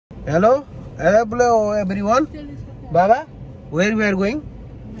Hello, hello everyone. Baba, where we are going?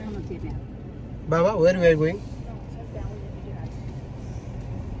 Baba, where we are going?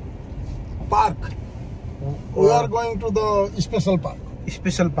 Park. We are going to the special park.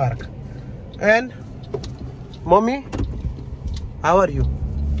 Special park. And mommy, how are you?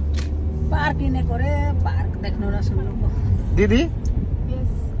 Park in a Korea park. Didi? Yes.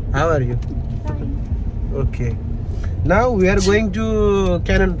 How are you? Fine. Okay. Now we are going to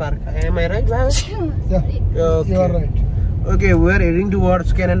Cannon Park. Am I right, Baba? Yeah, Okay. you are right. Okay, we are heading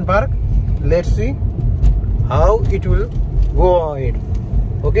towards Cannon Park. Let's see how it will go ahead.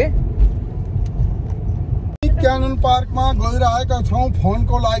 Okay? Canine पार्कमा गइरहेका छौं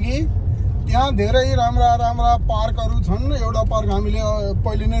फोनको लागि। त्यहाँ धेरै राम्रा राम्रा पार्कहरू छन्। एउटा पार्क हामीले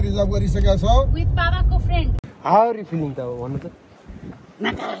पहिले नै रिजर्भ गरिसकेका छौं With Babaको friend. How are you feeling त भन्नु त?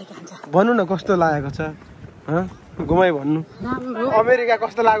 भन्नु न कस्तो लागेको छ? ह? घुमाइ भन्नु। अमेरिका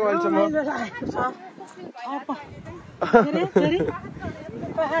कस्तो लाग्यो अहिलेसम्म?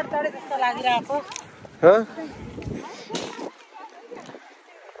 पहाड चढे जस्तो लागिरहेको। ह?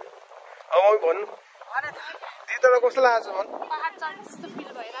 अब भन्नु। दिदीलाई कस्तो लागेको छ भन्नु? पहाड चढे जस्तो फिल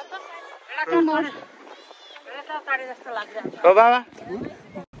भइरहेछ। रेखा चढे जस्तो लागिरहेछ। हो बाबा?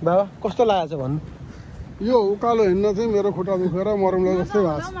 बाबा कस्तो लागेको छ भन्नु? यो उकालो हिँड्न चाहिँ मेरो खुट्टा दुखेर मरमला जस्तै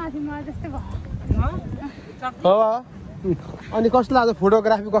भएको छ। माथि म जस्तै भयो। हो बाबा? अनि कस्तो लाग्छ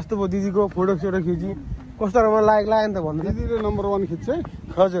फोटोग्राफी कस्तो भयो दिदीको फोटो खिची कस्तो राम्रो लागेको नि त भन्नु त? दिदीले नम्बर 1 खिच्छ।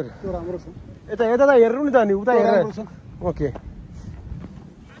 हजुर त्यो राम्रो छ। यता यता त हेर्नु नि त अनि उता हेरेर। ओके।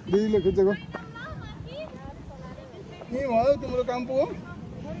 दिदीले खिचेको। नि भयो तिम्रो काम पो हो?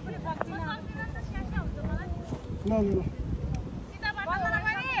 न न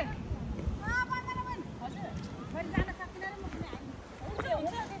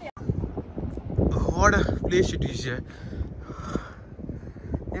What a place it is here.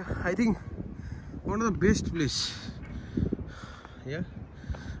 Yeah, I think one of the best place. Yeah,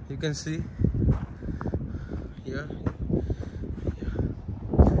 you can see. Yeah,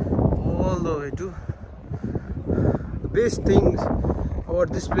 all the way to the best things about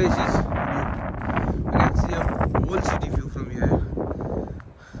this place is you can see a whole city view from here.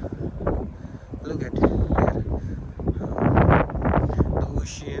 Look at here. The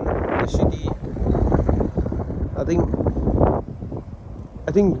ocean, the city. I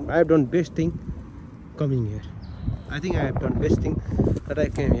think I have done best thing coming here. I think I have done best thing that I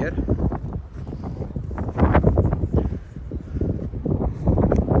came here.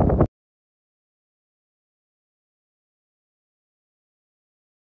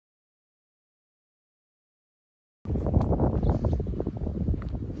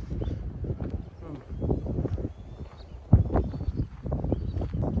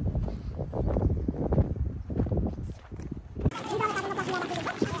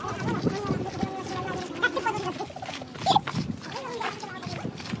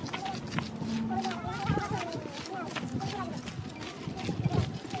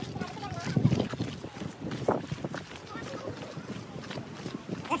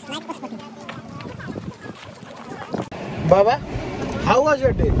 Baba, how was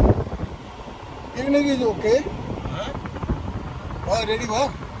your day? Picnic is okay. Oh, ready,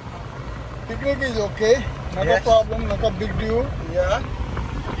 wow. Picnic is okay. Not a problem, not a big deal. Yeah.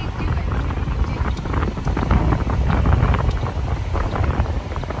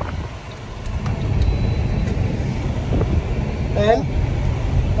 And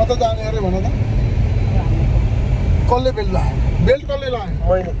कता जाने अरे भन त? कसले belt लगायो? Belt कसले लगायो?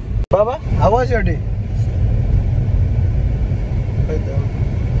 मैले. Baba, how was your day?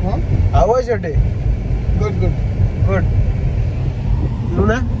 Huh? How was your day? Good, good. Good.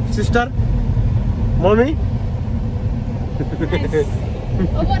 Luna, sister, mommy. Nice.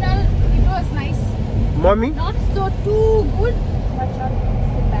 Overall, it was nice. Mommy. Not so too good, but not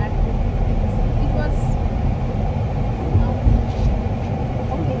so bad. It was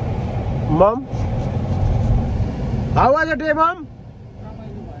okay. Mom. How was your day, Mom?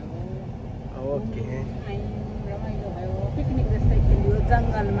 Okay. रमाइलो भयो picnic जस्तै खेल्यो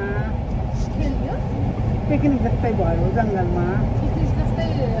जंगलमा खेल्यो picnic जस्तै भयो जंगलमा picnic जस्तै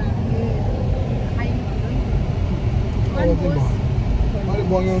मैले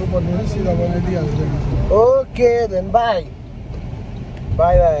बगाउनु पर्ने सिधा बनाइदिइहाल्छ। Okay, then bye.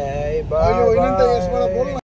 Bye, bye, bye. अहिले होइन नि त यसबाट बोल्न